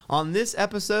On this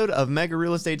episode of Mega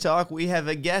Real Estate Talk, we have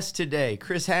a guest today,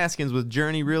 Chris Haskins with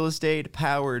Journey Real Estate,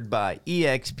 powered by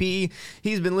EXP.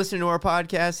 He's been listening to our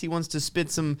podcast. He wants to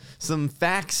spit some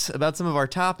facts about some of our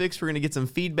topics. We're going to get some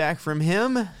feedback from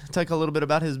him, talk a little bit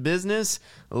about his business.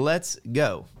 Let's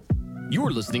go.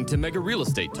 You're listening to Mega Real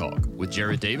Estate Talk with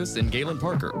Jared Davis and Galen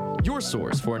Parker, your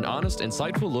source for an honest,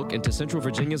 insightful look into Central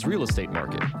Virginia's real estate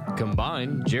market.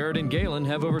 Combined, Jared and Galen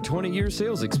have over 20 years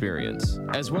sales experience,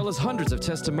 as well as hundreds of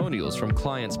testimonials from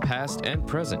clients past and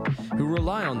present who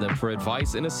rely on them for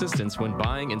advice and assistance when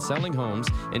buying and selling homes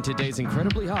in today's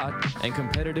incredibly hot and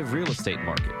competitive real estate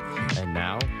market. And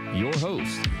now, your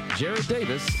hosts, Jared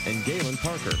Davis and Galen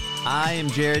Parker. I am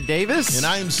Jared Davis. And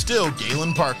I am still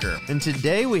Galen Parker. And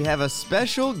today we have a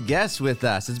special guest with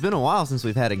us. It's been a while since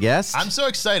we've had a guest. I'm so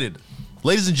excited.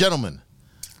 Ladies and gentlemen,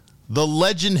 the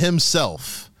legend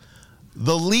himself,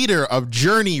 the leader of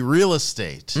Journey Real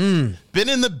Estate, been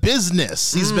in the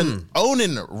business. He's been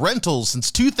owning rentals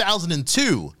since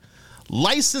 2002,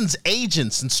 licensed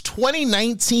agent since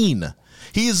 2019.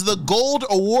 He is the Gold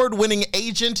Award-winning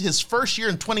agent his first year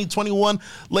in 2021.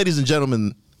 Ladies and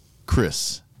gentlemen,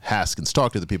 Chris Haskins.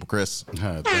 Talk to the people, Chris.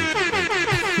 Thank you.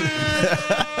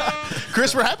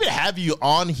 Chris, we're happy to have you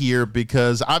on here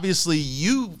because obviously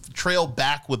you trail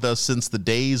back with us since the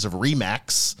days of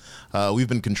RE/MAX. We've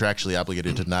been contractually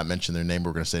obligated to not mention their name, but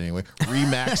we're going to say it anyway.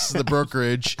 RE/MAX, the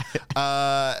brokerage.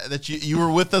 That you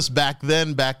were with us back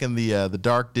then, back in the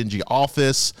dark, dingy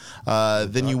office.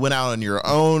 Then you went out on your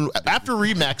own. After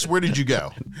RE/MAX, where did you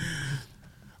go?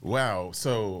 Wow.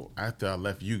 So after I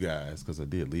left you guys, because I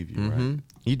did leave you, right?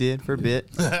 You did for a bit.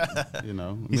 You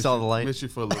know, You saw the light. Missed you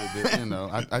for a little bit. You know,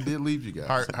 I did leave you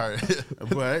guys. Hard.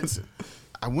 But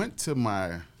I went to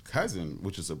my cousin,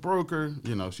 which is a broker.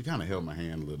 You know, she kind of held my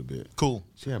hand a little bit. Cool.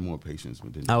 She had more patience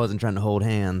with it. I wasn't trying to hold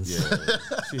hands. Yeah,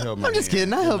 she held my I'm just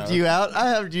hand, kidding. I helped you out. I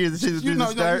helped you through You the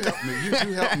start.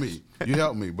 you helped me. You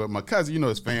helped me. But my cousin, you know,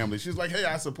 his family, she's like, hey,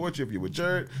 I support you if you're with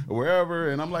Jared or wherever.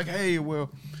 And I'm like, hey, well,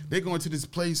 they're going to this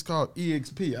place called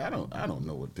EXP. I don't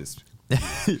know what this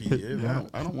EXP is.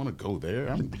 I don't want to go there.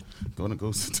 I'm going to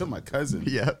go to my cousin.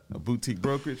 Yeah. A boutique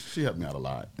brokerage. She helped me out a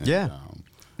lot. And, Yeah.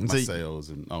 My So sales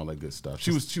and all that good stuff.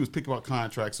 She was picking out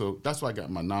contracts, so that's why I got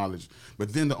my knowledge.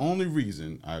 But then the only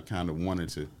reason I kind of wanted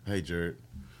to, hey, Jared,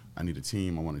 I need a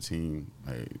team. I want a team.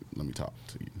 Hey, let me talk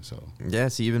to you. So Yeah,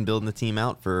 so you've been building the team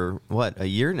out for, what, a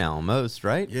year now almost,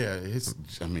 right? yeah, it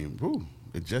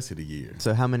just hit a year.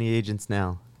 So how many agents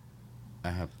now? I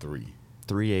have 3.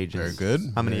 3 agents. Very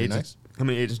good. How many Very agents? How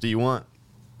many agents do you want?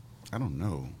 I don't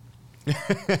know.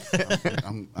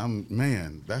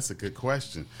 Man, that's a good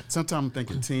question. Sometimes I'm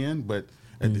thinking 10, but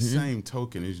at the same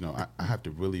token, is I have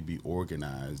to really be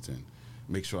organized and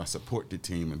make sure I support the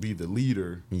team and be the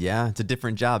leader. Yeah, it's a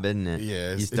different job, isn't it? Yeah,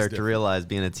 you it's start to different. realize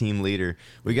being a team leader.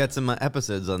 We got some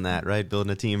episodes on that, right?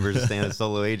 Building a team versus staying a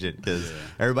solo agent, because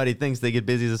everybody thinks they get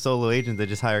busy as a solo agent. They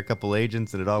just hire a couple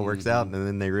agents and it all works out, and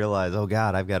then they realize, oh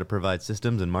God, I've got to provide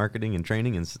systems and marketing and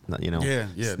training and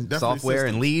definitely software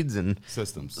and systems. leads and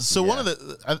Systems. So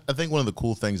I think one of the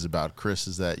cool things about Chris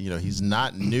is that, he's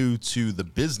not new to the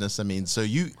business. I mean, so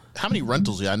how many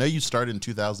rentals? I know you started in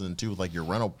 2002 with like your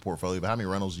rental portfolio, but how many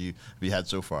rentals have you had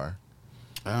so far?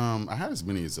 I had as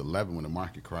many as 11 when the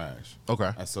market crashed. Okay.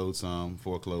 I sold some,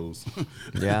 foreclosed.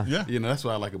 yeah. Yeah. That's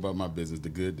what I like about my business: the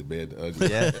good, the bad, the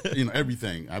ugly. Yeah.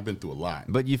 Everything. I've been through a lot.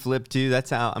 But you flip too. That's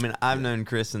how. I mean, I've known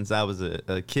Chris since I was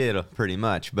a kid, pretty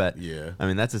much. But Yeah. I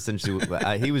mean, that's essentially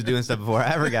he was doing stuff before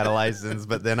I ever got a license.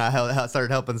 But then I started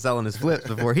helping selling his flips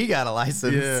before he got a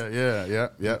license. Yeah.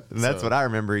 And that's what I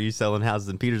remember. You selling houses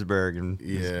in Petersburg and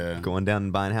just going down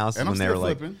and buying houses And when I'm they were still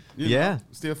like, flipping.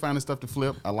 Still finding stuff to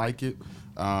flip. I like it.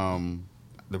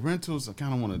 The rentals, I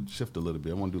kind of want to shift a little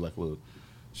bit. I want to do like a little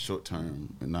short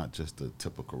term and not just the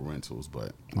typical rentals,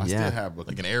 but I still have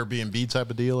like an Airbnb type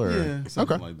of deal, or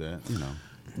something like that.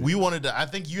 We wanted to. I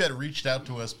think you had reached out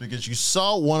to us because you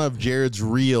saw one of Jared's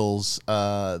reels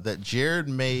that Jared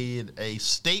made a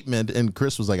statement, and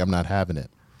Chris was like, "I'm not having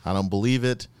it. I don't believe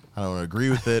it. I don't agree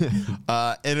with it."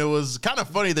 And it was kind of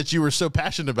funny that you were so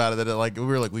passionate about it that we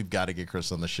were like, we've got to get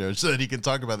Chris on the show so that he can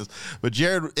talk about this. But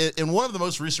Jared, in one of the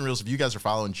most recent reels, if you guys are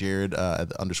following Jared at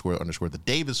the _ the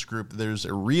Davis Group, there's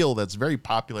a reel that's very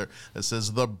popular that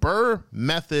says the Burr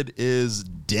method is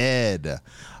dead.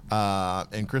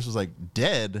 And Chris was like,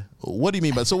 dead? What do you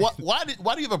mean by? So why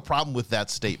do you have a problem with that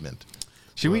statement?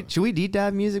 Should we deep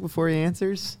dive music before he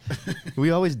answers? We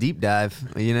always deep dive,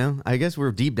 I guess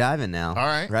we're deep diving now. All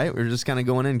right. Right? We're just kind of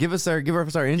going in. Give us our intro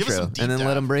some deep and then dive.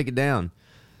 let him break it down.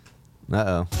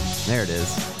 Uh-oh. There it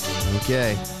is.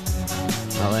 Okay.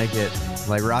 I like it.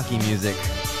 Like Rocky music.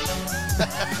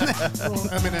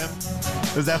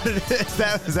 Eminem. Is that what it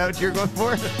is? Is that what you're going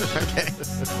for? Okay.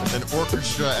 An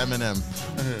orchestra Eminem.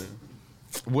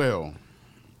 Well,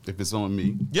 if it's on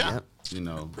me, Yeah. Yep. you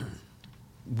know,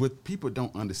 what people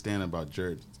don't understand about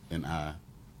Jared and I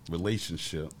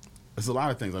relationship, there's a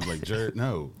lot of things I'm like, Jared,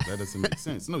 no, that doesn't make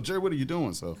sense. No, Jared, what are you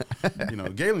doing? So, you know,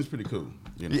 Galen's pretty cool.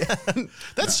 You know? Yeah,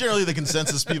 that's generally the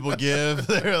consensus people give.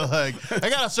 They're like, I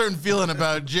got a certain feeling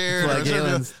about Jared. That's why or a certain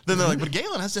Galen's- feeling- Then they're like, but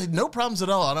Galen has no problems at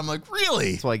all. And I'm like,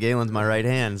 really? That's why Galen's my right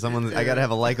hand. I got to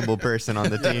have a likable person on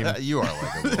the team. You are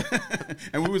likable.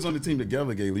 And we was on the team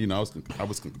together, Galen. You know, I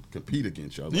was compete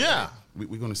against y'all. Like, Yeah. hey,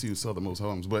 we're going to see who sell the most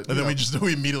homes. But And you then know,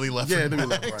 we immediately left. yeah, for then we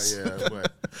left, Max. right, yeah.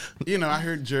 But you know, I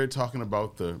heard Jared talking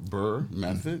about the Burr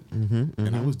method,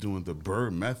 and I was doing the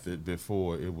Burr method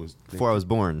before it was. Before I was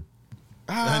born.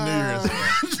 I knew you were going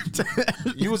to say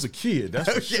that. You was a kid,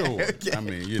 that's for sure. okay. I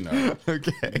mean, you know,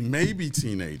 Okay. maybe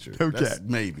teenager. Okay. That's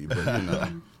maybe, but you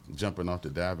know, jumping off the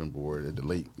diving board at the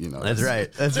lake, you know. That's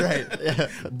right. That's right. Yeah.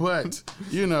 But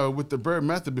you know, with the Burr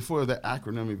method, before that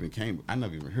acronym even came, I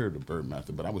never even heard of the Burr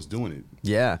method, but I was doing it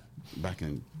Yeah. back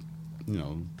in, you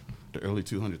know, the early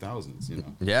 200,000s. You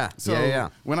know. Yeah. So yeah.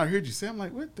 when I heard you say, I'm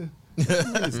like, what the? That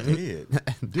man is dead.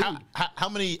 Dude,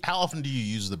 How often do you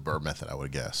use the Burr method, I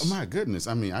would guess? oh my goodness.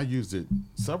 I mean, I used it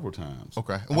several times.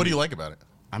 Okay. And what do you like about it?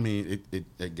 I mean,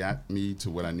 it got me to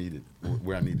what I needed,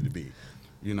 where I needed to be.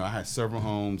 You know, I had several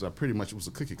homes. I pretty much, it was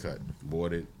a cookie cut.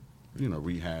 Bought it, you know,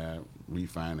 rehab,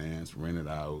 refinance, rent it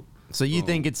out. So you Boom.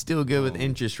 think it's still good with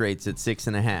interest rates at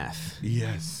 6.5?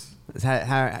 Yes.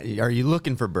 How are you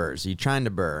looking for burrs? Are you trying to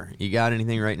burr? You got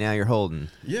anything right now you're holding?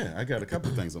 Yeah, I got a couple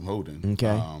of things I'm holding.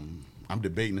 Okay. I'm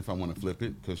debating if I want to flip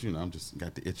it because, you know, I'm just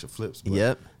got the itch of flips. But,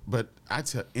 Yep. But I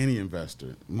tell any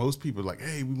investor, most people are like,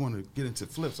 hey, we want to get into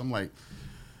flips. I'm like,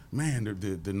 man,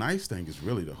 the nice thing is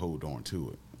really to hold on to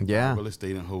it. Yeah. Real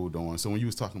estate and hold on. So when you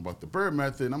was talking about the Burr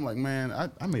method, I'm like, man,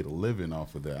 I made a living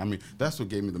off of that. I mean, that's what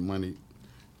gave me the money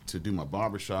to do my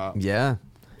barbershop. Yeah.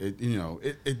 It, you know,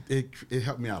 it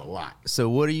helped me out a lot. So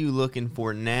what are you looking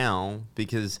for now?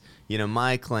 Because, you know,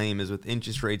 my claim is with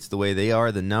interest rates the way they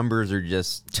are, the numbers are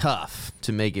just tough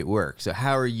to make it work. So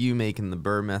how are you making the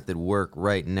Burr method work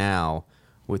right now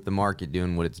with the market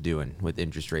doing what it's doing with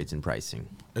interest rates and pricing?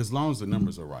 As long as the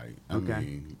numbers are right. I Okay.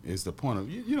 mean, it's the point of,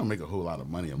 you don't make a whole lot of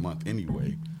money a month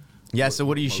anyway. Yeah, so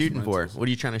what are you Most shooting for? rentals. What are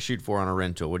you trying to shoot for on a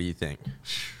rental? What do you think?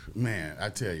 Man, I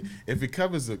tell you, if it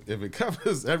covers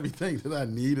everything that I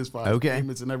need as far as Okay.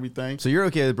 payments and everything. So you're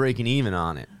okay with breaking even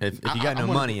on it if you got I no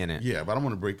wanna- money in it? Yeah, but I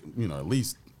want to break, you know, at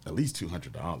least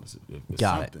 $200.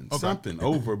 Got it. Something, Okay. something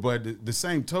over. But the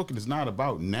same token is not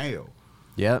about now.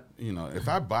 Yep. You know, if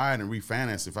I buy it and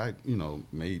refinance, if I, you know,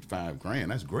 made $5,000,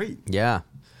 that's great. Yeah.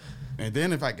 And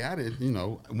then if I got it, you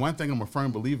know, one thing I'm a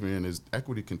firm believer in is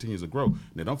equity continues to grow.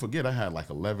 Now, don't forget, I had like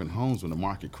 11 homes when the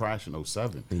market crashed in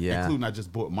 07, Yeah. including I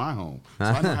just bought my home. So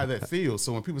I know how that feels.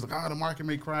 So when people's like, oh, the market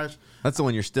may crash. That's the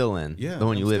one you're still in. Yeah. The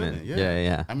one you I'm live still in.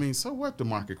 Yeah. I mean, so what the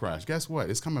market crashed? Guess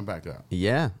what? It's coming back up.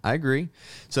 Yeah, I agree.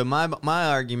 So my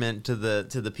argument to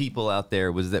the people out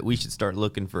there was that we should start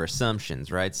looking for assumptions,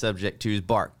 right? Subject to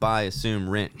bark, buy, assume,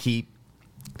 rent, keep.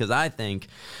 Because I think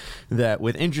that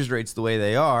with interest rates the way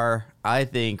they are, I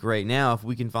think right now if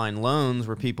we can find loans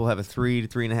where people have a 3 to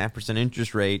 3.5%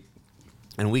 interest rate,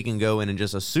 and we can go in and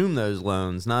just assume those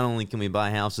loans, not only can we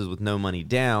buy houses with no money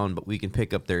down, but we can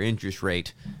pick up their interest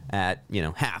rate at, you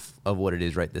know, half of what it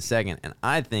is right this second. And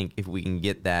I think if we can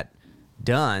get that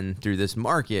done through this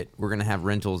market, we're going to have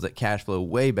rentals that cash flow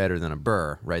way better than a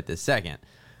Burr right this second.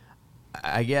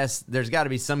 I guess there's got to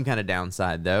be some kind of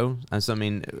downside, though. So, I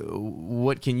mean,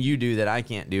 what can you do that I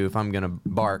can't do if I'm going to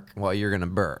bark while you're going to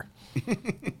Burr?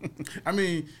 I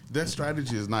mean, that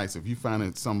strategy is nice. If you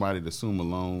find somebody to assume a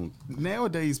loan,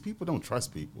 nowadays people don't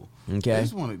trust people. Okay. They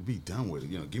just want to be done with it.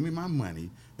 You know, give me my money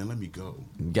and let me go.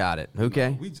 Got it.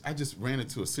 Okay. I just ran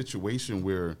into a situation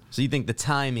where So you think the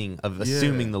timing of Yeah.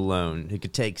 assuming the loan, it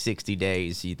could take 60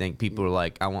 days. You think people are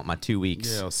like, I want my 2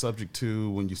 weeks. yeah, subject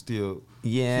to when you still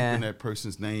Yeah. keeping that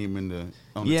person's name on the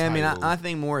Yeah, I mean, title. I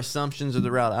think more assumptions are the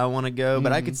route I want to go,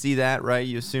 but I could see that, right?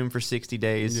 You assume for 60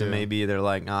 days, so Yeah. maybe they're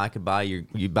like, no, I could buy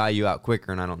you out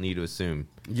quicker, and I don't need to assume.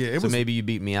 Yeah, it so was- maybe you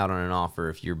beat me out on an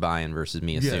offer if you're buying versus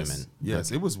me assuming.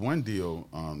 Yes, it was one deal.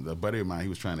 A buddy of mine, he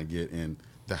was trying to get in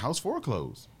the house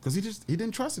foreclosed because he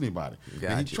didn't trust anybody. And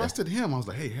Gotcha. he trusted him. I was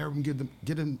like, hey, hurry up and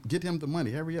get him the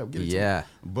money. Hurry up, get it to him. Yeah.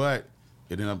 But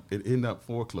It ended up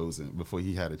foreclosing before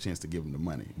he had a chance to give him the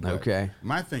money. But Okay.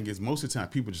 my thing is, most of the time,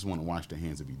 people just want to wash their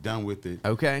hands and be done with it.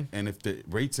 Okay. And if the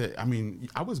rates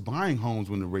I was buying homes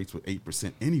when the rates were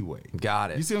 8% anyway.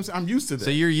 Got it. You see what I'm saying? I'm used to that. So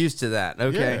you're used to that.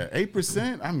 Okay. Yeah,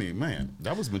 8%. I mean, man,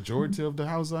 that was majority of the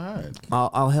house I had.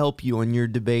 I'll help you on your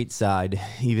debate side,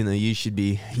 even though you should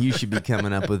be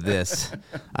coming up with this.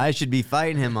 I should be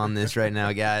fighting him on this right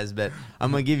now, guys. But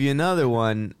I'm gonna give you another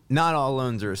one. Not all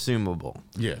loans are assumable.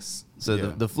 Yes. So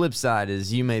Yeah. the flip side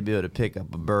is you may be able to pick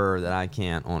up a burr that I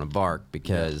can't on a bark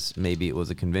because maybe it was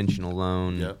a conventional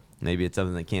loan. Yep. Maybe it's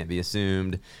something that can't be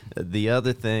assumed. The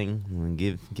other thing,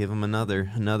 give them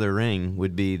another ring,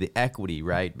 would be the equity,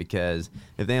 right? Because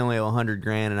if they only owe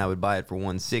 $100,000 and I would buy it for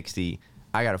 $160,000,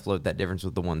 I got to float that difference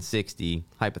with the $160,000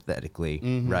 hypothetically,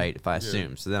 right? If I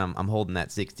assume, so then I'm holding that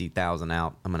 $60,000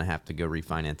 out. I'm gonna have to go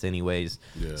refinance anyways.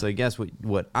 Yeah. So I guess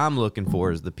what I'm looking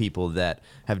for is the people that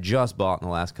have just bought in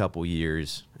the last couple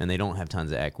years and they don't have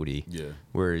tons of equity. Yeah.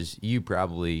 Whereas you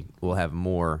probably will have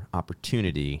more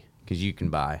opportunity because you can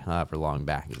buy however long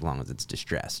back as long as it's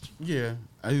distressed. Yeah,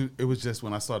 it was just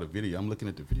when I saw the video, I'm looking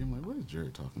at the video, I'm like, what is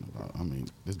Jerry talking about? I mean,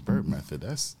 this bird method,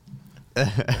 that's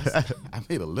I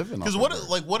made a living off Because of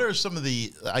what are some of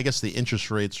the, I guess, the interest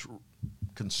rates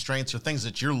constraints or things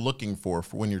that you're looking for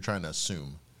when you're trying to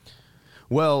assume?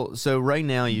 Well, so right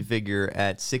now you figure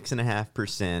at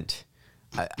 6.5%.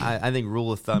 I think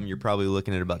rule of thumb, you're probably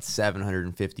looking at about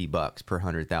 $750 per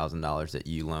 $100,000 that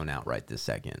you loan out right this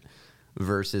second,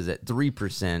 versus at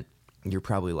 3%, you're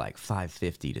probably like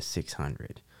 $550 to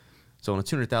 $600. So on a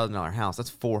 $200,000 house, that's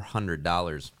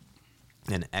 $400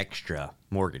 an extra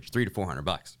mortgage, $300 to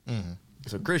 $400.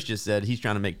 So Chris just said he's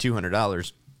trying to make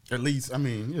 $200. At least, I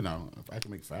mean, you know, if I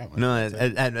can make 500.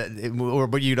 No,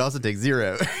 but you'd also take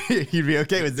zero. You'd be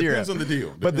okay with zero. Depends on the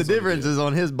deal. But the Depends on the difference deal. is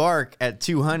on his bark at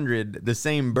 200, the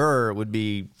same burr would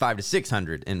be 500 to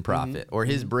 600 in profit, or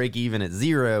his break even at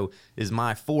zero is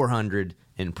my 400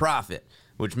 in profit,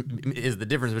 which is the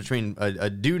difference between a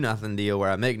do nothing deal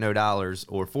where I make no dollars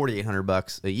or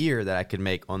 $4,800 a year that I could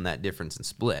make on that difference and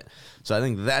split. So I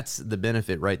think that's the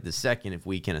benefit right this second, if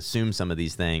we can assume some of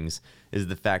these things, is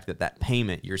the fact that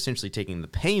payment, you're essentially taking the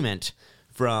payment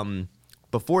from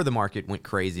before the market went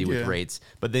crazy with rates,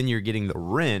 but then you're getting the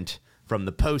rent from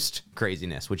the post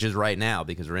craziness, which is right now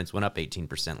because rents went up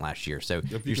 18% last year. So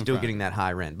you're still getting that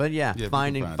high rent. But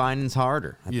finding's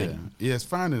harder. I think. Yes,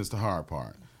 finding is the hard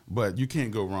part. But you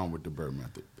can't go wrong with the bird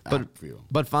method, I feel.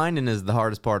 But finding is the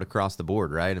hardest part across the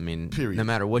board, right? I mean, Period. no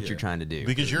matter what you're trying to do.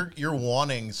 Because you're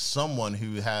wanting someone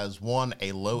who has,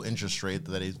 a low interest rate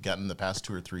that he's gotten in the past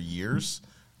 2 or 3 years,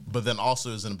 but then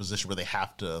also is in a position where they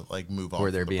have to move on Or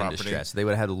from they're the being property. distressed. They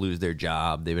would have to lose their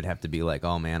job. They would have to be like,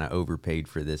 oh man, I overpaid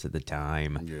for this at the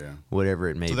time. Yeah. Whatever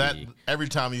it may So that be. every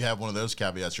time you have one of those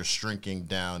caveats, you're shrinking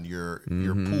down your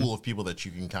pool of people that you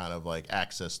can kind of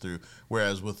access through.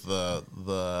 Whereas with the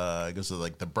I guess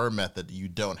the burr method, you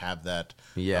don't have that.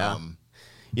 Yeah.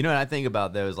 You know what I think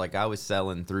about those? Like I was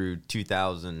selling through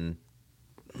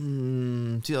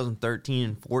 2013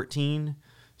 and 14.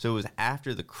 So it was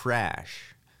after the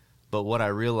crash. But what I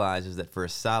realized is that for a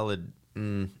solid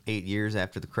 8 years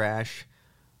after the crash,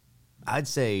 I'd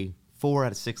say 4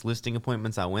 out of 6 listing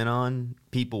appointments I went on,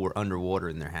 people were underwater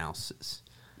in their houses.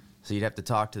 So you'd have to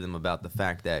talk to them about the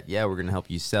fact that, yeah, we're going to help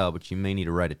you sell, but you may need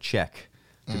to write a check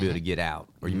to be able to get out,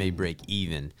 or you may break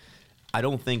even. I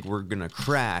don't think we're going to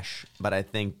crash, but I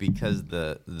think because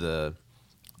the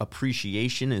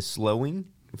appreciation is slowing,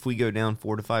 if we go down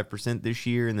 4 to 5% this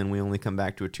year and then we only come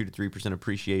back to a 2 to 3%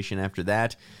 appreciation after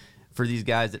that, for these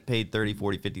guys that paid 30,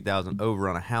 40, 50,000 over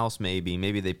on a house,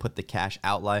 maybe they put the cash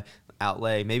outlay,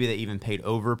 maybe they even paid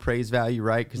over appraised value,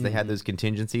 right? Because they had those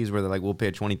contingencies where they're like, we'll pay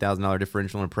a $20,000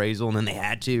 differential in appraisal, and then they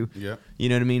had to. Yeah. You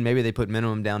know what I mean? Maybe they put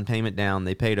minimum down payment down,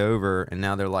 they paid over, and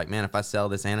now they're like, man, if I sell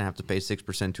this and I have to pay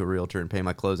 6% to a realtor and pay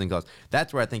my closing costs,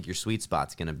 that's where I think your sweet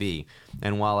spot's going to be.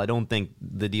 And while I don't think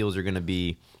the deals are going to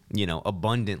be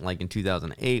abundant like in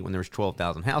 2008 when there was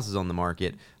 12,000 houses on the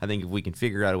market, I think if we can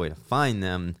figure out a way to find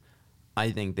them,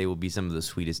 I think they will be some of the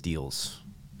sweetest deals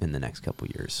in the next couple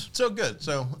years. So good.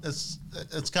 So it's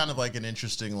kind of like an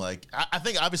interesting I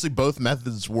think obviously both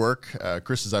methods work.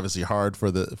 Chris is obviously hard for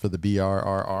the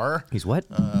BRRR. He's what?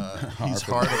 He's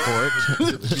hard for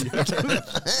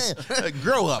it.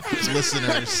 Grow up,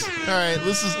 listeners. All right,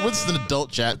 this is an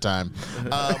adult chat time.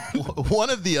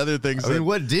 One of the other things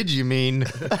what did you mean?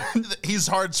 he's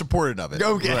hard supported of it.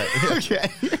 Okay. Right. Okay.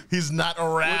 He's not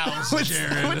aroused,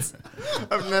 Jared.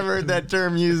 I've never heard that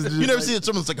term used. You never see that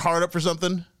someone's hard up for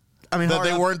something? I mean, that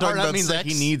they weren't talking hard up about means sex?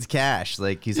 he needs cash.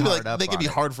 Like he's You'd be hard up. they could on be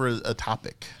it. hard for a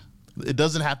topic. It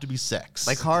doesn't have to be sex.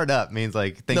 Like hard up means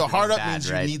like things no, are hard up bad,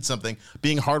 means right? you need something.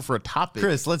 Being hard for a topic.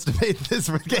 Chris, let's debate this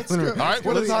with Galen. All right,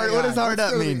 What does hard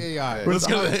up mean? Let's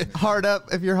go to the- Hard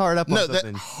up if you're hard up on No, that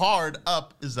something. hard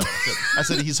up is that. I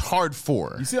said he's hard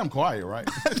for. You see, I'm quiet, right?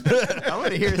 I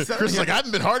want to hear something. Chris is like, I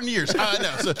haven't been hard in years. No,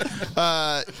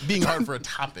 so, being hard for a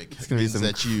topic gonna be means some-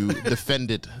 that you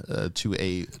defend it to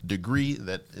a degree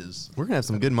that is. We're gonna have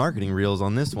some good marketing reels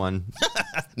on this one.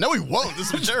 No, we won't.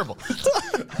 This is terrible.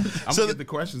 I'm So gonna get the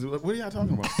questions. What are y'all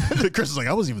talking about? Chris is like,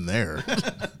 I wasn't even there.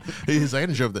 He's like, I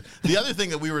didn't show up. The other thing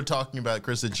that we were talking about,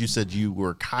 Chris, that you said you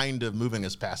were kind of moving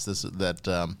us past this,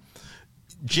 that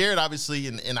Jared obviously,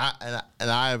 and I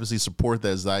obviously support that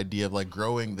as the idea of like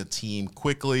growing the team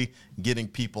quickly, getting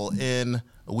people in,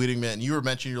 weeding men. And you were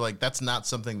mentioning, you're like, that's not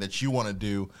something that you want to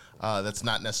do. That's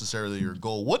not necessarily your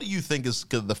goal. What do you think is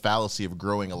the fallacy of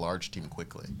growing a large team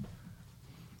quickly?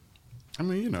 I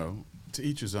mean, you know, to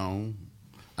each his own.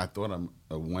 I thought I'm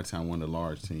one time won a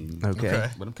large team. Okay.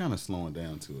 But I'm kind of slowing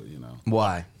down to it, you know.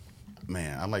 Why?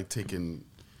 Man, I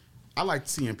like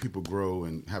seeing people grow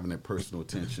and having that personal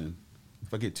attention.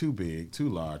 If I get too big, too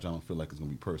large, I don't feel like it's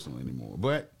going to be personal anymore.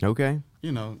 But, Okay.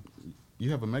 you know, you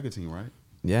have a mega team, right?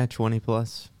 Yeah, 20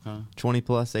 plus. Huh? 20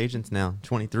 plus agents now.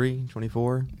 23,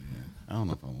 24. I don't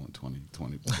know if I want 20.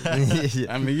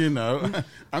 Yeah. I mean, you know,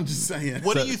 I'm just saying.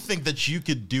 What do you think that you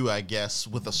could do, I guess,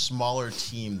 with a smaller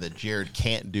team that Jared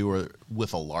can't do, or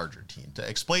with a larger team? To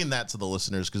explain that to the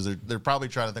listeners, because they're probably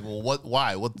trying to think, well,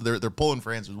 why? What they're pulling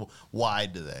for answers. Well, why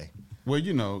do they? Well,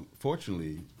 you know,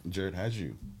 fortunately, Jared has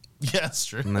you. Yeah, that's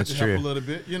true. That's To true. help a little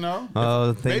bit, you know.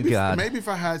 Oh, thank God. Maybe if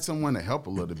I had someone to help a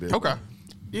little bit. Okay.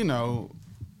 You know,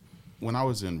 when I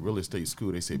was in real estate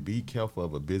school, they said be careful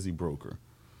of a busy broker.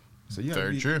 So you gotta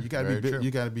Very be, true. You gotta Very be true.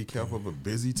 you gotta be careful of a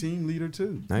busy team leader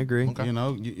too. I agree. Okay. You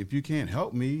know, if you can't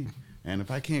help me, and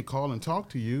if I can't call and talk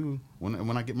to you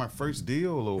when I get my first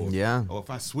deal, or if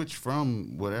I switch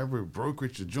from whatever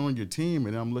brokerage to join your team,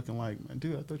 and I'm looking like, man,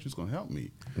 dude, I thought you was gonna help me.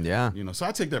 Yeah. You know, so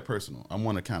I take that personal. I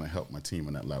want to kind of help my team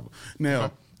on that level.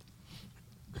 Now,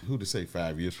 who to say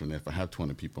 5 years from now, if I have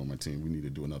 20 people on my team, we need to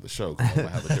do another show. 'Cause I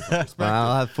have a different perspective. Well,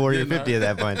 I'll have 40 You or know? 50 at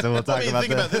that point, so we'll talk I mean, about think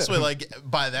that. about it this way: like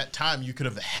by that time, you could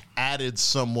have added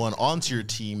someone onto your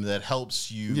team that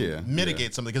helps you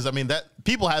mitigate something. Because I mean, that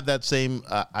people have that same,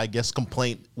 I guess,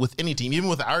 complaint with any team, even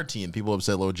with our team. People have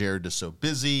said, "Oh, Jared is so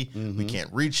busy, we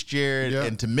can't reach Jared." Yeah.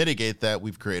 And to mitigate that,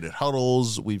 we've created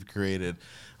huddles, we've created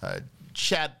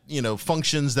chat,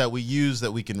 functions that we use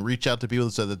that we can reach out to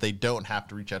people so that they don't have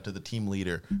to reach out to the team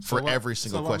leader for every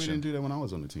single so why question. we didn't do that when I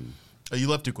was on the team? Oh, you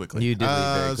left too quickly. You did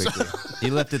leave very so- quickly.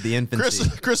 You left at the infancy.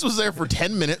 Chris was there for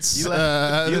 10 minutes. You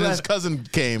left- you then his left- cousin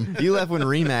came. You left when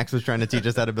Remax was trying to teach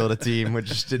us how to build a team,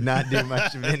 which did not do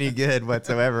much of any good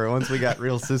whatsoever. Once we got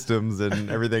real systems and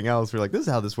everything else, we're like, this is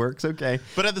how this works. Okay.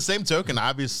 But at the same token,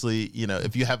 obviously,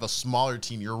 if you have a smaller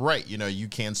team, you're right. You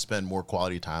can spend more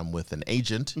quality time with an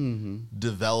agent,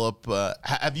 develop.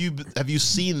 Have you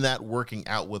seen that working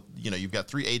out with, you've got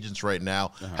 3 agents right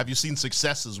now. Have you seen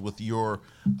successes with your,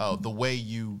 the way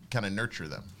you kind of nurture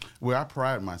them? Well, I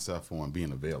pride myself on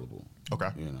being available. Okay.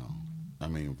 I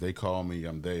mean, if they call me,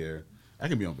 I'm there. I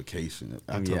can be on vacation.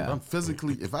 I tell Yeah. them, I'm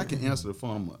physically, if I can answer the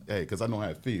phone, I'm like, hey, because I know how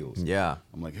it feels. Yeah.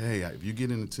 I'm like, hey, if you get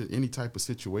into any type of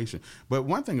situation. But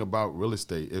one thing about real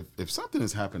estate, if something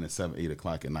has happened at 7, 8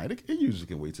 o'clock at night, it usually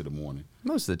can wait till the morning.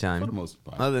 Most of the time. For the most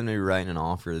part. Other than maybe writing an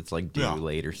offer that's like due Yeah.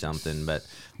 late or something. But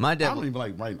my I devil. don't even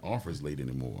like writing offers late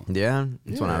anymore. Yeah.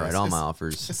 That's when I Yeah, write all my it's-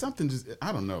 offers. It's something just,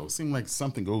 I don't know. It seems like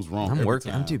something goes wrong. I'm every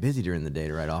working. I'm time. too busy during the day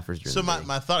to write offers during So the day.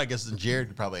 my thought, I guess, and Jared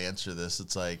could probably answer this.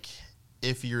 It's like,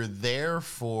 if you're there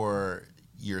for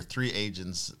your 3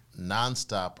 agents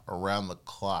nonstop around the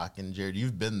clock, and Jared,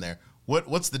 you've been there,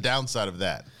 what's the downside of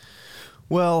that?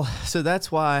 Well, so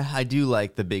that's why I do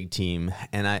like the big team.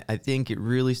 And I think it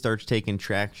really starts taking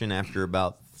traction after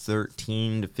about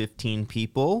 13 to 15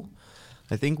 people.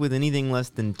 I think with anything less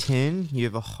than 10, you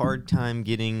have a hard time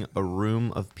getting a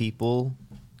room of people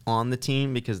on the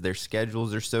team because their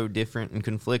schedules are so different and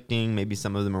conflicting. Maybe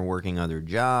some of them are working other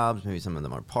jobs. Maybe some of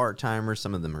them are part-timers.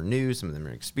 Some of them are new. Some of them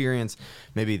are experienced.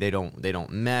 Maybe they don't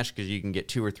mesh because you can get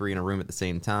 2 or 3 in a room at the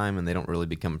same time and they don't really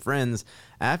become friends.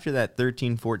 After that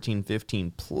 13, 14,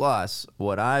 15 plus,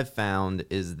 what I've found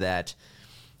is that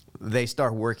they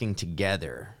start working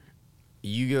together.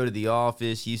 You go to the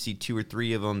office, you see 2 or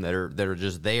 3 of them that are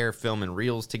just there filming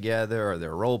reels together, or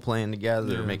they're role playing together,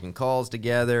 they're making calls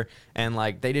together, and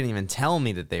like they didn't even tell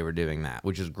me that they were doing that,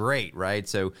 which is great, right?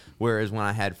 So whereas when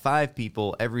I had 5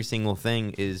 people, every single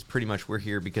thing is pretty much we're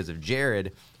here because of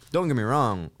Jared. don't get me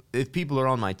wrong. If people are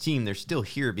on my team, they're still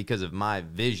here because of my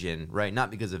vision, right?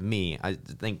 Not because of me. I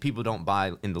think people don't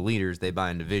buy into leaders, they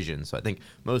buy into vision. So I think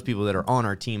most people that are on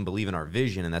our team believe in our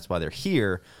vision, and that's why they're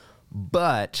here.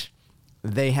 But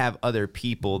they have other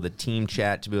people, the team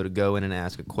chat, to be able to go in and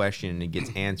ask a question and it gets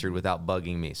answered without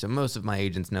bugging me. So most of my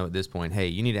agents know at this point, hey,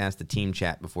 you need to ask the team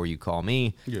chat before you call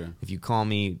me. Yeah. If you call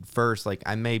me first, like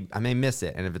I may miss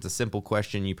it. And if it's a simple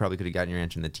question, you probably could have gotten your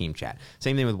answer in the team chat.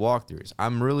 Same thing with walkthroughs.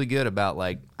 I'm really good about,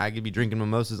 like, I could be drinking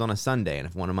mimosas on a Sunday, and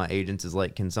if one of my agents is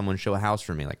like, can someone show a house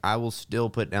for me? Like, I will still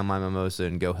put down my mimosa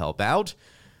and go help out.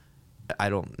 I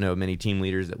don't know many team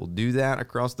leaders that will do that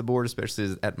across the board,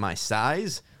 especially at my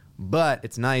size. But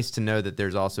it's nice to know that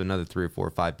there's also another 3 or 4 or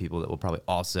 5 people that will probably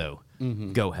also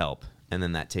go help, and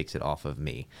then that takes it off of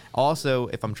me. Also,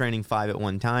 if I'm training 5 at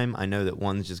one time, I know that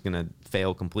one's just going to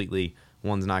fail completely,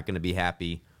 one's not going to be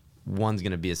happy, one's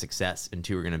going to be a success, and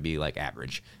 2 are going to be like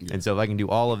average. Yeah. And so if I can do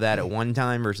all of that at one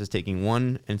time versus taking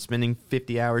one and spending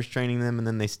 50 hours training them, and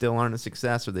then they still aren't a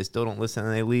success, or they still don't listen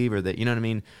and they leave, or that, you know what I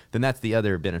mean, then that's the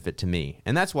other benefit to me.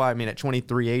 And that's why, I mean, at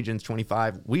 23 agents,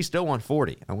 25, we still want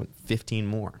 40. I want 15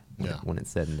 more when it's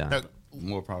said and done. Now,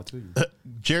 more power to you.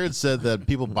 Jared said that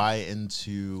people buy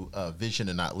into vision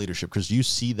and not leadership. Chris, do you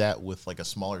see that with like a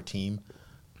smaller team?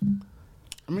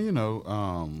 I mean,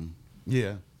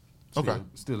 yeah. Okay.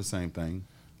 Still the same thing.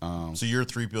 So you're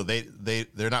 3 people.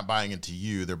 They're not buying into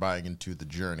you. They're buying into the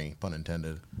journey, pun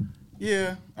intended.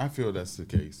 Yeah, I feel that's the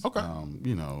case. Okay.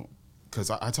 Because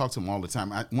I talk to them all the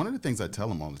time. One of the things I tell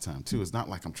them all the time, too, is not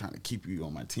like I'm trying to keep you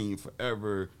on my team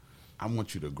forever. I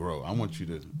want you to grow. I want you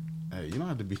to, hey, you don't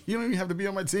even have to be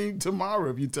on my team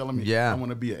tomorrow if you're telling me I want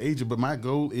to be an agent. But my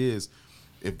goal is,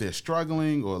 if they're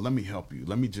struggling, or let me help you.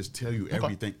 Let me just tell you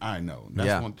everything I know.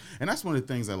 That's one of the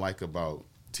things I like about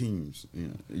teams.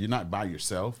 You're not by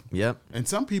yourself. Yep. And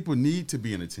some people need to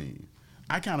be in a team.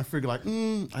 I kind of figure like, I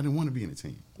didn't want to be in a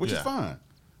team, which is fine.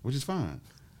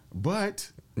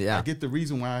 But I get the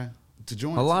reason why to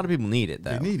join. A lot of people need it,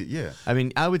 though. They need it, yeah. I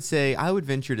mean, I would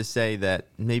venture to say that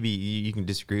maybe you can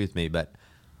disagree with me, but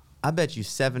I bet you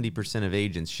 70% of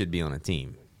agents should be on a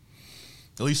team.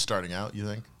 At least starting out, you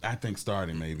think? I think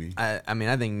starting, maybe. I mean,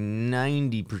 I think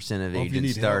 90% of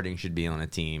agents starting should be on a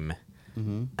team.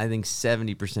 Mm-hmm. I think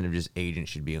 70% of just agents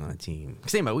should be on a team.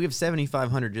 Think about it, we have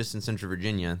 7,500 just in Central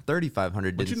Virginia.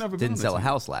 3,500 didn't sell a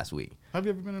house last week. Have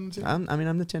you ever been on a team?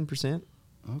 I'm the 10%.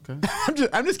 Okay.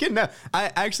 I'm just kidding. No,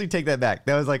 I actually take that back.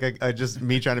 That was like just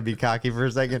me trying to be cocky for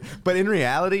a second. But in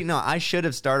reality, no, I should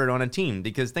have started on a team,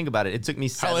 because think about it. It took me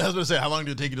I was going to say, how long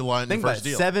did it take you to line the first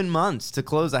deal? 7 months to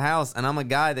close a house, and I'm a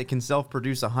guy that can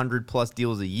self-produce 100+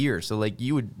 deals a year. So like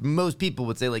most people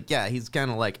would say like, yeah, he's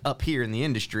kind of like up here in the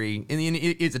industry. And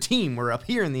it's a team. We're up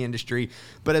here in the industry.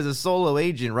 But as a solo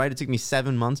agent, right, it took me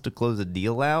 7 months to close a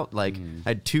deal out. Like I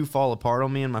had 2 fall apart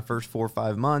on me in my first 4 or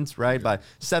 5 months, right? Yeah. By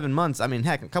 7 months, I mean,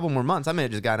 heck, a couple more months, I may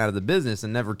have just gotten out of the business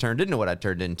and never turned into what I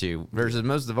turned into. Versus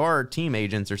most of our team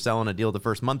agents are selling a deal the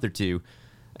first month or 2,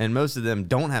 and most of them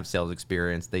don't have sales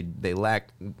experience. They lack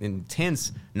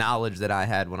intense knowledge that I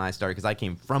had when I started, because I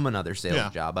came from another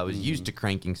sales job. I was used to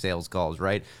cranking sales calls,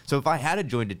 right? So if I had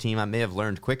joined a team, I may have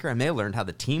learned quicker. I may have learned how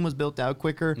the team was built out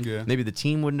quicker. Yeah. Maybe the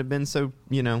team wouldn't have been so,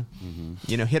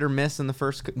 hit or miss in the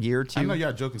first year or 2. I know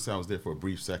y'all joking, so I was there for a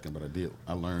brief second, but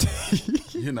I learned.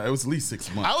 It was at least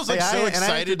 6 months. I was like so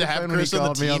excited to have Chris on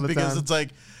the team, because it's like,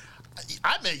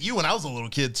 I met you when I was a little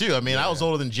kid too. I mean, I was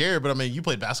older than Jared, but I mean, you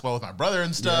played basketball with my brother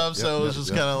and stuff. So it was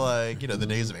just kind of like, the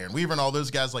days of Aaron Weaver and all those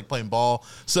guys like playing ball.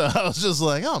 So I was just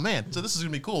like, oh man, so this is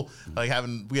gonna be cool. Like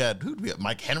we had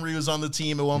Mike Henry was on the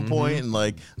team at one point, and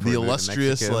like the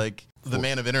illustrious the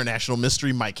man of international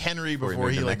mystery, Mike Henry, before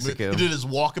he did his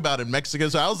walkabout in Mexico.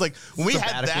 So I was like, when we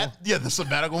had that, the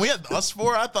sabbatical, when we had us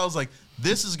 4, I thought I was like,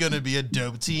 this is gonna be a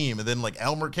dope team. And then like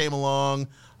Elmer came along,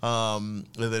 and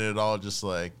then it all just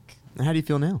like. How do you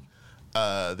feel now?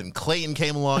 Then Clayton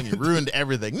came along and ruined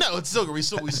everything. No, it's still we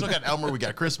still got Elmer. We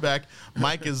got Chris back.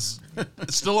 Mike is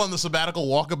still on the sabbatical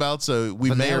walkabout, so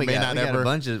we may or may not ever. Got a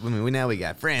bunch of. I mean, we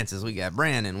got Francis, we got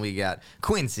Brandon, we got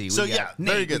Quincy. So we got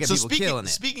Nate, very good. So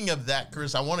speaking of that,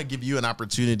 Chris, I want to give you an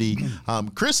opportunity.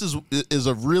 Chris is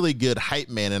a really good hype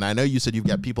man, and I know you said you've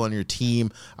got people on your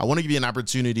team. I want to give you an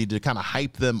opportunity to kind of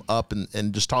hype them up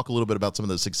and just talk a little bit about some of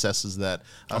the successes that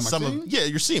some of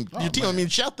your team. Man. I mean,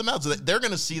 shout them out so that they're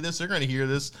going to see this. They're going to hear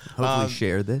this. Hopefully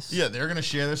share this. Yeah, they're going to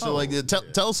share this. So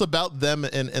tell us about them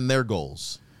and their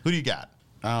goals. Who do you got?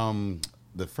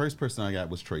 The first person I got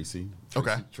was Tracy.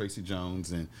 Tracy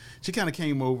Jones, and she kind of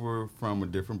came over from a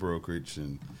different brokerage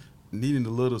and needing a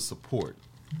little support.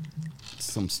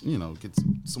 get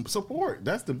some support.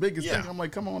 That's the biggest thing. I'm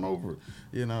like, come on over.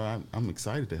 I'm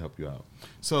excited to help you out.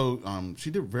 So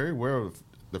she did very well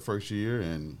the first year,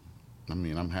 and I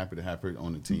mean, I'm happy to have her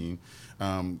on the team.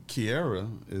 Kiara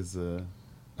is a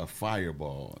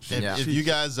fireball. If you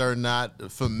guys are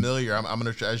not familiar, I'm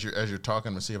gonna as you're talking,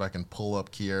 I'm gonna see if I can pull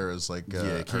up Kiara's her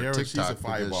Kiara, TikTok. she's a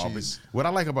fireball. What I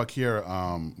like about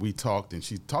Kiara, we talked, and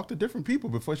she talked to different people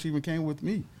before she even came with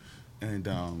me, and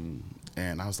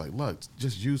I was like, look,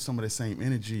 just use some of the same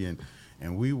energy,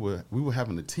 and we were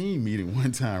having a team meeting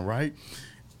one time, right?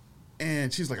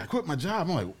 And she's like, I quit my job.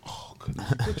 I'm like, oh,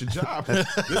 goodness, you quit your job.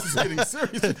 This is getting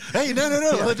serious. Hey,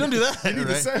 no, don't do that. You need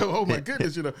to say, oh, my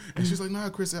goodness, And she's like, no,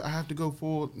 Chris, I have to go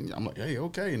forward. I'm like, hey,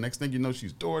 okay. And next thing you know,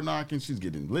 she's door knocking. She's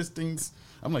getting listings.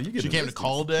 I'm like, you get. She came to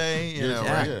Call Day,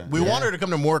 right? Yeah. We want her to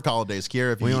come to more Call Days,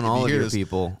 Kiara. We want all of your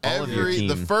people, all of your team.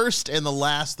 The first and the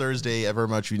last Thursday every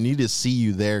month, we need to see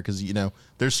you there because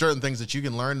there's certain things that you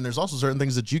can learn, and there's also certain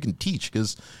things that you can teach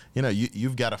because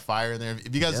you've got a fire in there.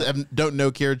 If you guys don't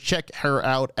know Kiara, check her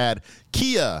out at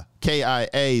Kia KIA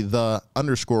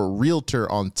 _realtor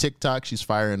on TikTok. She's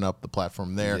firing up the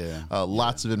platform there.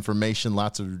 Lots of information,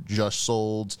 lots of just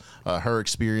solds, her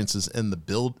experiences in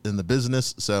the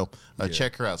business. So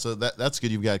check her out. So that's good.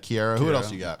 You've got Kiara. Who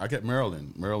else you got? I got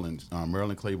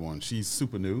Marilyn Claiborne. She's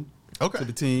super new. Okay. To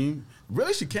the team.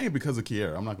 Really, she came because of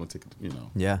Kiara. I'm not going to take it,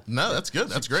 Yeah. No, that's good.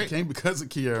 That's great. She came because of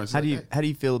Kiara. How do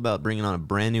you feel about bringing on a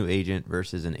brand new agent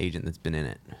versus an agent that's been in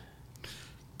it?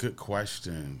 Good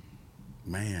question,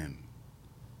 man.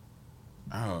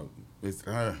 Oh, it's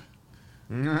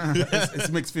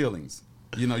mixed feelings.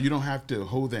 You don't have to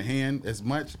hold their hand as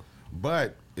much,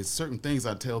 but it's certain things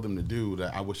I tell them to do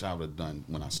that I wish I would have done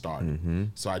when I started. Mm-hmm.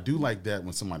 So I do like that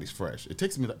when somebody's fresh. It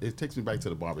takes me back to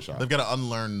the barbershop. They've got to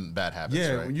unlearn bad habits.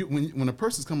 Yeah, right? when a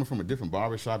person's coming from a different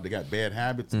barbershop, they got bad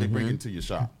habits. They bring it into your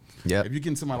shop. Yep. If you're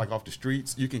getting somebody like off the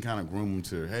streets, you can kind of groom them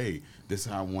to, hey, this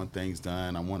is how I want things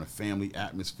done. I want a family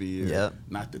atmosphere. Yep.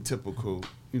 Not the typical,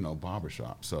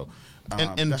 barbershop. So,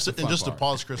 and just to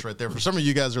pause, Chris, right there. For some of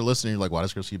you guys who are listening, you're like, why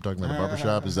does Chris keep talking about a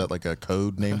barbershop? Is that like a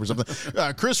code name or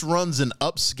something? Chris runs an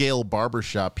upscale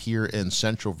barbershop here in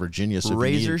Central Virginia. So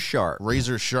Razor Sharp.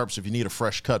 Razor Sharp. So if you need a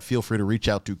fresh cut, feel free to reach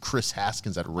out to Chris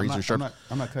Haskins at Razor Sharp.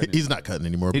 I'm not cutting. He's not cutting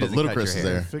anymore, but little Chris is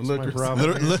there.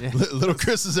 Little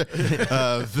Chris is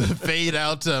there. Fade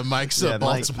out Mike's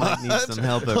bald spot. Mike needs some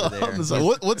help over there.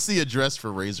 So what's the address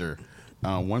for Razor?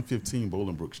 115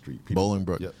 Bolingbrook Street.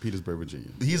 Bolingbrook. Yeah, Petersburg, Virginia.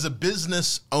 He's a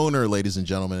business owner, ladies and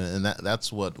gentlemen, and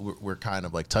that's what we're kind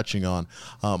of like touching on.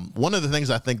 One of the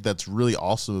things I think that's really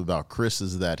awesome about Chris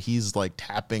is that he's like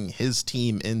tapping his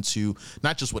team into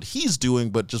not just what he's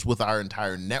doing, but just what our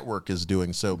entire network is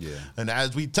doing. So, and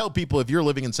as we tell people, if you're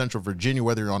living in Central Virginia,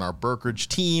 whether you're on our Berkridge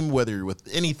team, whether you're with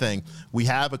anything, we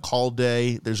have a call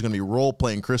day. There's going to be role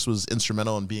playing. Chris was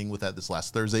instrumental in being with that this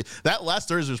last Thursday. That last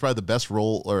Thursday was probably the best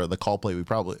role or the call play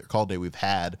call day we've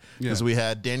had because we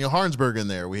had Daniel Harnsberg in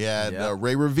there, we had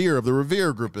Ray Revere of the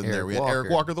Revere Group in there, we had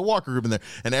Eric Walker of the Walker Group in there,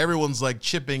 and everyone's like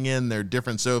chipping in their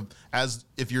different. So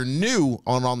if you're new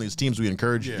on these teams, we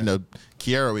encourage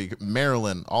Kiara,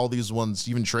 Marilyn, all these ones,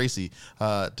 even Tracy,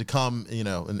 to come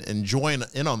and join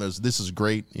in on those. This is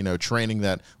great training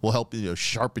that will help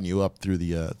sharpen you up through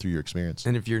your experience.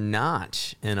 And if you're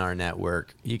not in our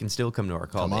network, you can still come to our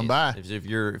call. Come on by. If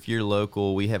you're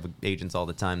local, we have agents all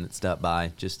the time that stop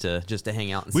by just to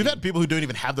hang out. We've had people who don't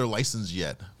even have their license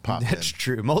yet pop That's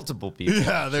true. Multiple people.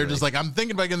 Yeah, they're just like, I'm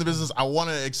thinking about getting in the business. I want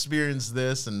to experience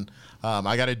this. And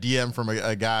I got a DM from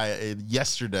a guy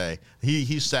yesterday.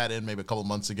 He sat in maybe a couple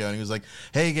months ago, and he was like,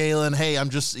 "Hey, Galen, hey, I'm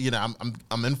just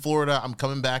I'm in Florida. I'm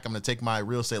coming back. I'm going to take my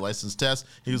real estate license test."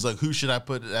 He was like, "Who should I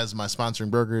put as my sponsoring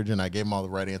brokerage?" And I gave him all the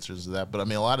right answers to that. But I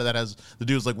mean, a lot of that has to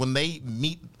do with like when they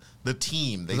meet the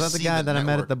team. They Was that see the guy that I met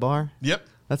network. at the bar? Yep.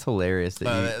 That's hilarious.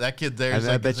 That kid there.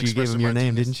 I bet you gave him your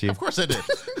name, didn't you? Of course I did.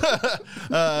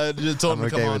 Just told him to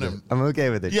come on in. I'm okay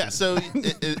with it. Yeah, so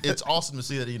it's awesome to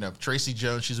see that Tracy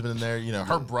Jones, she's been in there.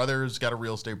 Her brother's got a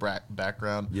real estate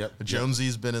background. Yep.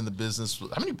 Jonesy's been in the business.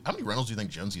 How many rentals do you think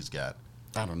Jonesy's got?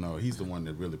 I don't know. He's the one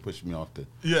that really pushed me off the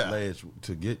ledge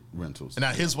to get rentals. And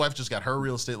now his wife just got her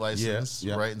real estate license,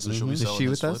 right? And so she'll be Is selling she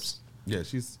his with flips. us? Yeah,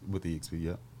 she's with the EXP.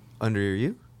 Yeah. Under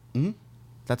you? Mm-hmm.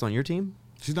 That's on your team?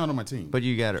 She's not on my team. But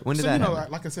you got her. When did so, that you know,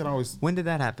 happen? like I said, I always. When did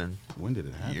that happen? When did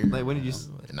it happen? Like, when did you?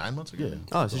 9 months ago. Yeah.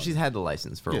 Oh, so she's had the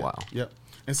license for a while. Yep.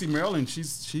 And see, Marilyn, she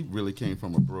really came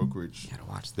from a brokerage Gotta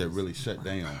watch that this. really shut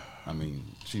down. I mean,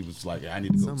 she was like, I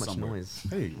need to go So much somewhere. noise.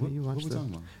 Hey, what, you what watch we the-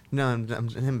 talking about? No, I'm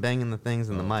him banging the things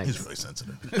in the mic. He's really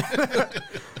sensitive.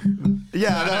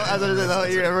 Yeah, I was gonna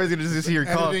say, everybody's gonna just hear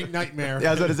coffee. Editing nightmare. Yeah,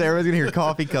 I was gonna say everybody's gonna hear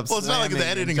coffee cups. Well, it's not like the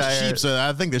slamming editing is entire- cheap, so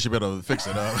I think they should be able to fix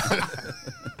it up.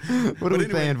 What are we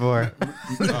paying for?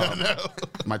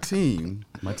 My team,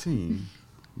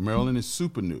 Marilyn is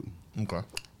super new. Okay.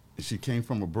 She came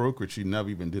from a brokerage. She never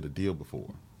even did a deal before.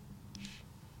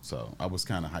 So I was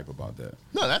kind of hype about that.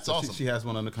 No, that's So awesome. She has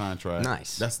one under contract.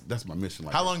 Nice. That's my mission.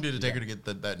 Like How long did it take her to get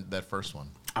that first one?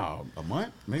 A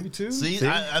month, maybe 2. See,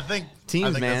 I think Teams,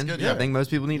 I think man. That's good. I think most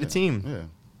people need a team.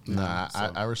 Yeah. Nah,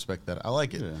 So- I respect that. I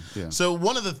like it. Yeah, yeah. So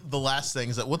one of the last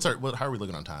things that how are we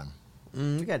looking on time?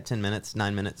 We got 10 minutes,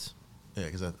 9 minutes. Yeah,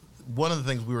 because one of the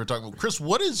things we were talking about, Chris,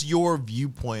 what is your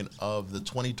viewpoint of the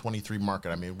 2023 market?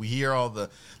 I mean, we hear all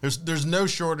there's no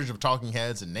shortage of talking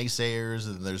heads and naysayers,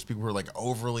 and there's people who are like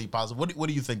overly positive. What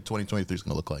do you think 2023 is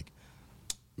going to look like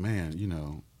Man, you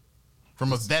know,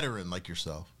 from a veteran like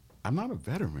yourself? I'm not a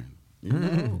veteran. You know?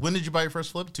 When did you buy your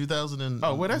first flip? 2000.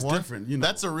 Oh, well, that's different, you know.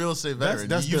 That's a real estate veteran.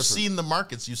 That's You've different. seen the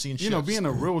markets. You've seen shifts. You know, being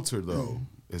a realtor though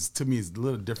is to me is a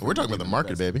little different. We're talking about than the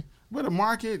market, investor. baby. But the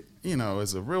market, you know,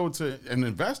 as a realtor, an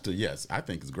investor, yes, I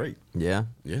think is great. Yeah,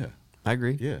 Yeah, I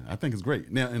agree. yeah, I think it's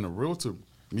great. Now, in a realtor,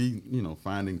 me, you know,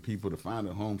 finding people to find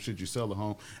a home, should you sell a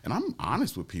home, and I'm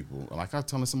honest with people. Like I was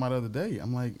telling somebody the other day,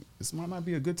 I'm like, this might not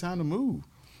be a good time to move.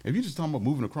 If you're just talking about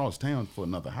moving across town for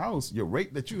another house, your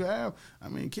rate that you have, I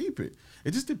mean, keep it.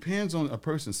 It just depends on a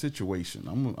person's situation.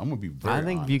 I'm gonna be very I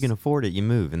think honest. if you can afford it, you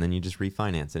move, and then you just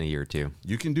refinance in a year or two.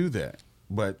 You can do that.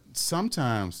 But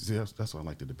sometimes, see, that's what I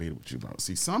like to debate with you about.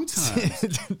 See, sometimes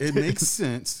it makes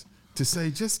sense to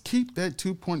say just keep that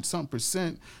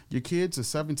 2-point-something%. Your kids are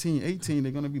 17, 18,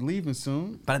 they're going to be leaving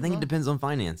soon. But I think it depends on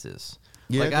finances.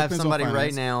 Yeah, like it I have depends on somebody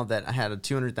right finance. now that had a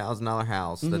 $200,000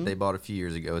 house that they bought a few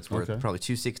years ago. It's worth Okay. probably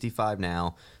 $265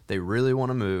 now. They really want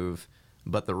to move,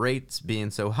 but the rates being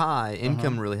so high,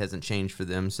 income really hasn't changed for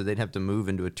them, so they'd have to move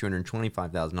into a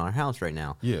 $225,000 house right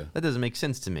now. Yeah. That doesn't make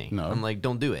sense to me. No. I'm like,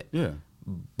 don't do it. Yeah.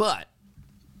 But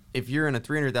if you're in a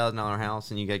 $300,000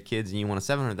 house and you got kids and you want a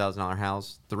 $700,000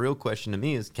 house, the real question to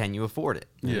me is, can you afford it?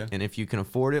 Yeah. And if you can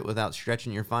afford it without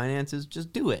stretching your finances,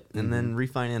 just do it and then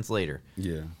refinance later.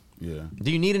 Yeah. Yeah.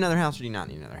 Do you need another house or do you not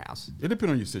need another house? It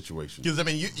depends on your situation. Because I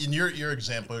mean, in your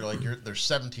example, they're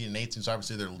 17 and 18, so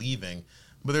obviously they're leaving.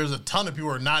 But there's a ton of people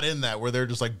who are not in that, where they're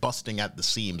just like busting at the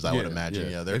seams. I would Yeah, imagine. yeah.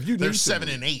 You know, they're If you they're need to 7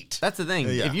 move. and 8. That's the thing.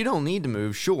 Yeah. If you don't need to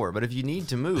move, sure. But if you need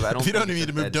to move, I don't. If you don't think need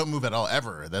to that- move, don't move at all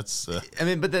ever. That's I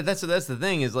mean, but that's the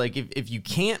thing is like if you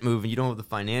can't move and you don't have the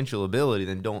financial ability,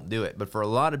 then don't do it. But for a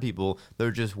lot of people, they're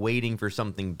just waiting for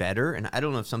something better, and I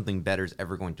don't know if something better is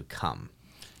ever going to come.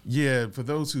 Yeah, for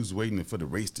those who's waiting for the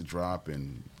rates to drop,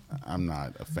 and I'm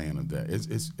not a fan of that.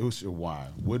 It was your why.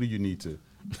 What do you need to?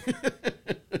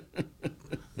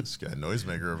 this guy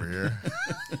noisemaker over here.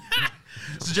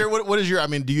 So, Jerry, what is your? I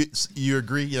mean, do you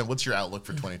agree? You know, what's your outlook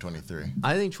for 2023?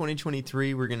 I think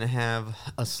 2023 we're going to have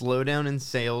a slowdown in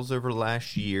sales over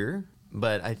last year,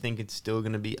 but I think it's still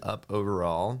going to be up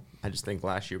overall. I just think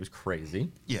last year was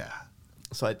crazy. Yeah.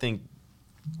 So I think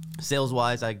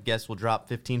sales-wise, I guess will drop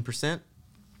 15%.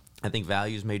 I think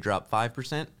values may drop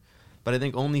 5%, but I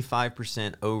think only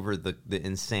 5% over the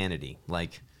insanity.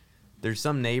 Like, there's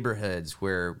some neighborhoods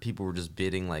where people were just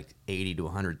bidding like 80 to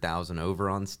 100,000 over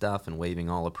on stuff and waiving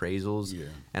all appraisals. Yeah.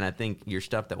 And I think your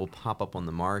stuff that will pop up on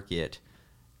the market,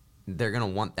 they're going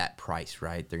to want that price,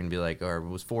 right? They're going to be like, oh, it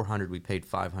was 400, we paid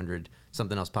 500.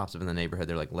 Something else pops up in the neighborhood.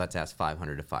 They're like, let's ask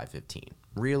 500 to 515.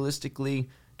 Realistically,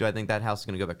 do I think that house is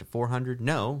going to go back to 400?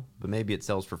 No, but maybe it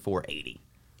sells for 480.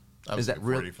 I was Is that thinking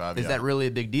really? 45, Is yeah. that really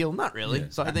a big deal? Not really. Yeah.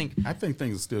 So I think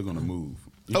things are still going to move.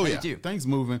 Oh, Me yeah. too. Things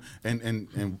moving,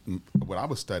 and what I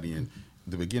was studying,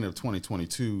 the beginning of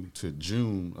 2022 to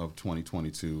June of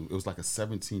 2022, it was like a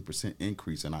 17%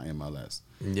 increase in our MLS.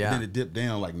 Yeah. Then it dipped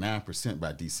down like 9%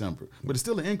 by December, but it's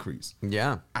still an increase.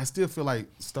 Yeah. I still feel like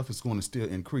stuff is going to still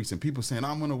increase, and people saying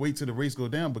I'm going to wait till the rates go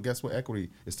down, but guess what? Equity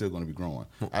is still going to be growing.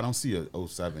 I don't see a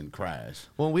 07 crash.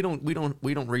 Well, we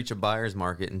don't reach a buyer's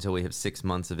market until we have 6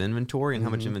 months of inventory. And how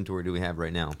much inventory do we have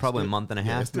right now? Probably a month and a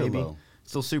yeah, half, it's still maybe. low.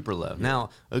 Still super low.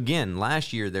 Now, again,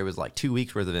 last year there was like 2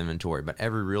 weeks worth of inventory, but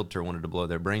every realtor wanted to blow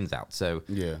their brains out. So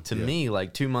Yeah, to yeah. me,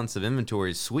 like 2 months of inventory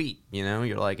is sweet. You know,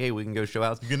 you're like, hey, we can go show a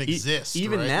house. You can exist,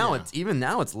 Even right? now, Yeah. even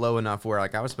now it's low enough where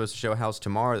like I was supposed to show a house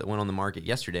tomorrow that went on the market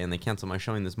yesterday, and they canceled my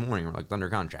showing this morning. We're like under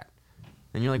contract.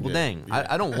 And you're like, well, dang,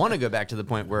 I don't want to go back to the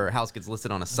point where a house gets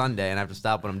listed on a Sunday and I have to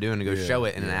stop what I'm doing to go show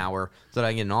it in an hour so that I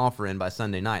can get an offer in by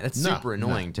Sunday night. That's super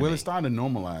annoying to me. Well, it's starting to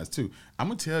normalize too. I'm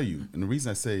gonna tell you, and the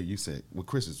reason I say you said with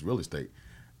Chris is real estate,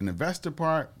 an investor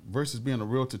part versus being a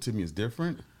realtor to me is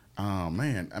different.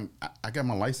 Man, I got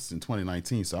my license in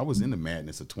 2019, so I was in the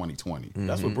madness of 2020.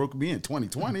 That's what broke me in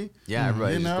 2020. Yeah,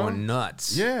 everybody's just going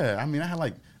nuts. Yeah, I mean, I had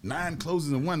like 9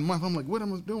 closes in 1 month. I'm like, what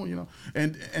am I doing? You know,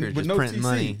 and with no TC,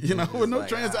 money. you know, with no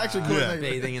transaction going on.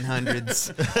 Bathing in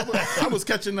hundreds. I was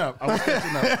catching up. But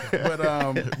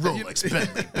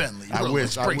Rolex, Bentley. I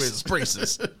wish.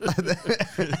 Braces.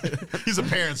 He's a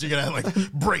parent, so you're gonna have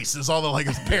like braces, all the like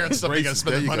parent stuff you gotta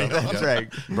spend money on. That's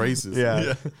right. Braces.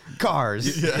 Yeah.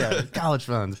 Cars. Yeah. College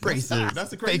funds. Braces.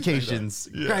 That's the crazy thing, vacations.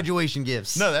 Graduation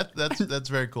gifts. No, that's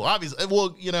very cool. Obviously,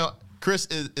 well, you know, Chris,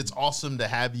 it's awesome to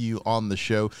have you on the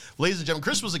show. Ladies and gentlemen,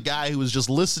 Chris was a guy who was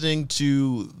just listening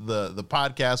to the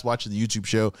podcast, watching the YouTube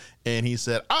show, and he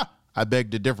said, I beg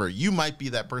to differ. You might be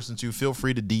that person too. Feel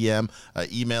free to DM,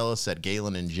 email us at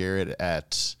Galen and Jared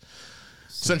at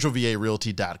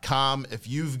centralvarealty.com. If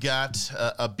you've got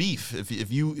a beef,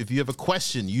 if you have a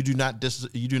question, you do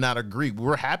not agree,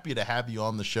 we're happy to have you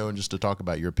on the show and just to talk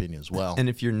about your opinion as well. And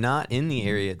if you're not in the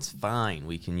area, it's fine.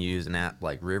 We can use an app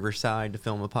like Riverside to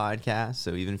film a podcast.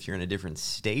 So even if you're in a different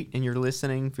state and you're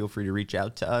listening, feel free to reach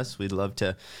out to us. We'd love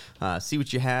to see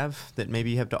what you have that maybe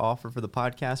you have to offer for the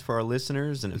podcast for our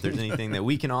listeners. And if there's anything that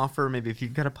we can offer, maybe if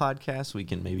you've got a podcast, we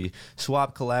can maybe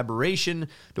swap collaboration.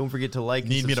 Don't forget to like and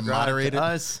Need me to subscribe moderate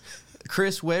it?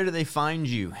 Chris, where do they find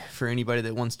you for anybody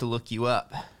that wants to look you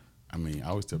up? I mean, I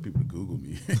always tell people to Google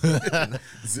me.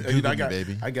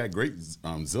 Baby. I got great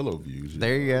Zillow views.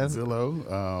 There you go.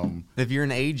 Zillow. If you're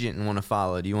an agent and want to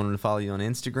follow, do you want them to follow you on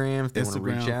Instagram? If they want to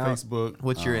reach out, Facebook.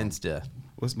 What's your Insta?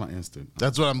 What's my Insta?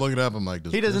 That's what I'm looking up. I'm like,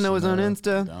 He doesn't know his own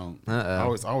Insta. Don't.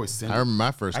 Uh-oh. I always send it. I remember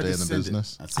my first I day in just the send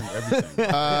business. I send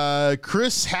everything.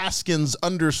 Chris Haskins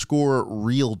 _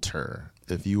 realtor.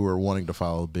 If you are wanting to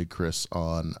follow Big Chris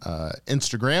on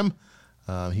Instagram,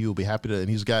 he will be happy to. And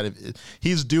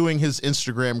he's doing his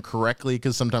Instagram correctly,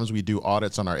 because sometimes we do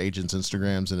audits on our agents'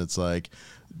 Instagrams, and it's like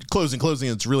closing.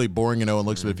 It's really boring, no one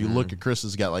looks. But if you look at Chris,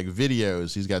 has got like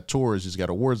videos, he's got tours, he's got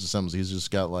awards assemblies, he's just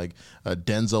got like a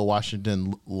Denzel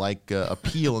Washington like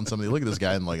appeal and somebody. Look at this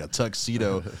guy in like a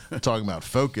tuxedo talking about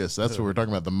focus. That's what we're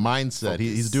talking about. The mindset.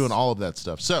 He's doing all of that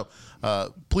stuff. So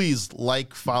please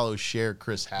like, follow, share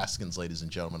Chris Haskins, ladies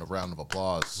and gentlemen. A round of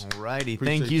applause. All righty.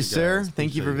 Appreciate Thank you, you sir. guys.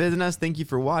 Thank you for Appreciate it. visiting us. Thank you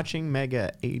for watching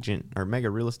Mega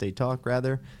Real Estate Talk,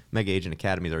 rather. Mega Agent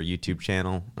Academy is our YouTube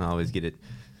channel. I always get it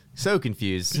so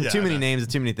confused. Yeah, too many I know. names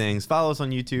and too many things. Follow us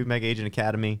on YouTube, Mega Agent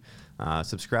Academy.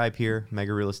 Subscribe here,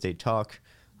 Mega Real Estate Talk.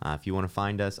 If you want to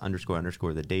find us,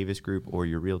 __ the Davis Group or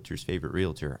your realtor's favorite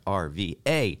realtor,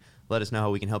 RVA. Let us know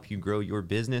how we can help you grow your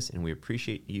business, and we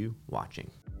appreciate you watching.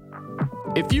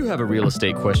 If you have a real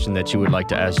estate question that you would like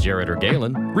to ask Jared or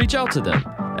Galen, reach out to them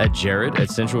at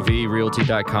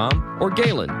jared@centralvarealty.com or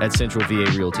Galen at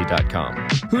centralvarealty.com.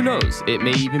 Who knows, it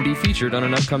may even be featured on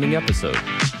an upcoming episode.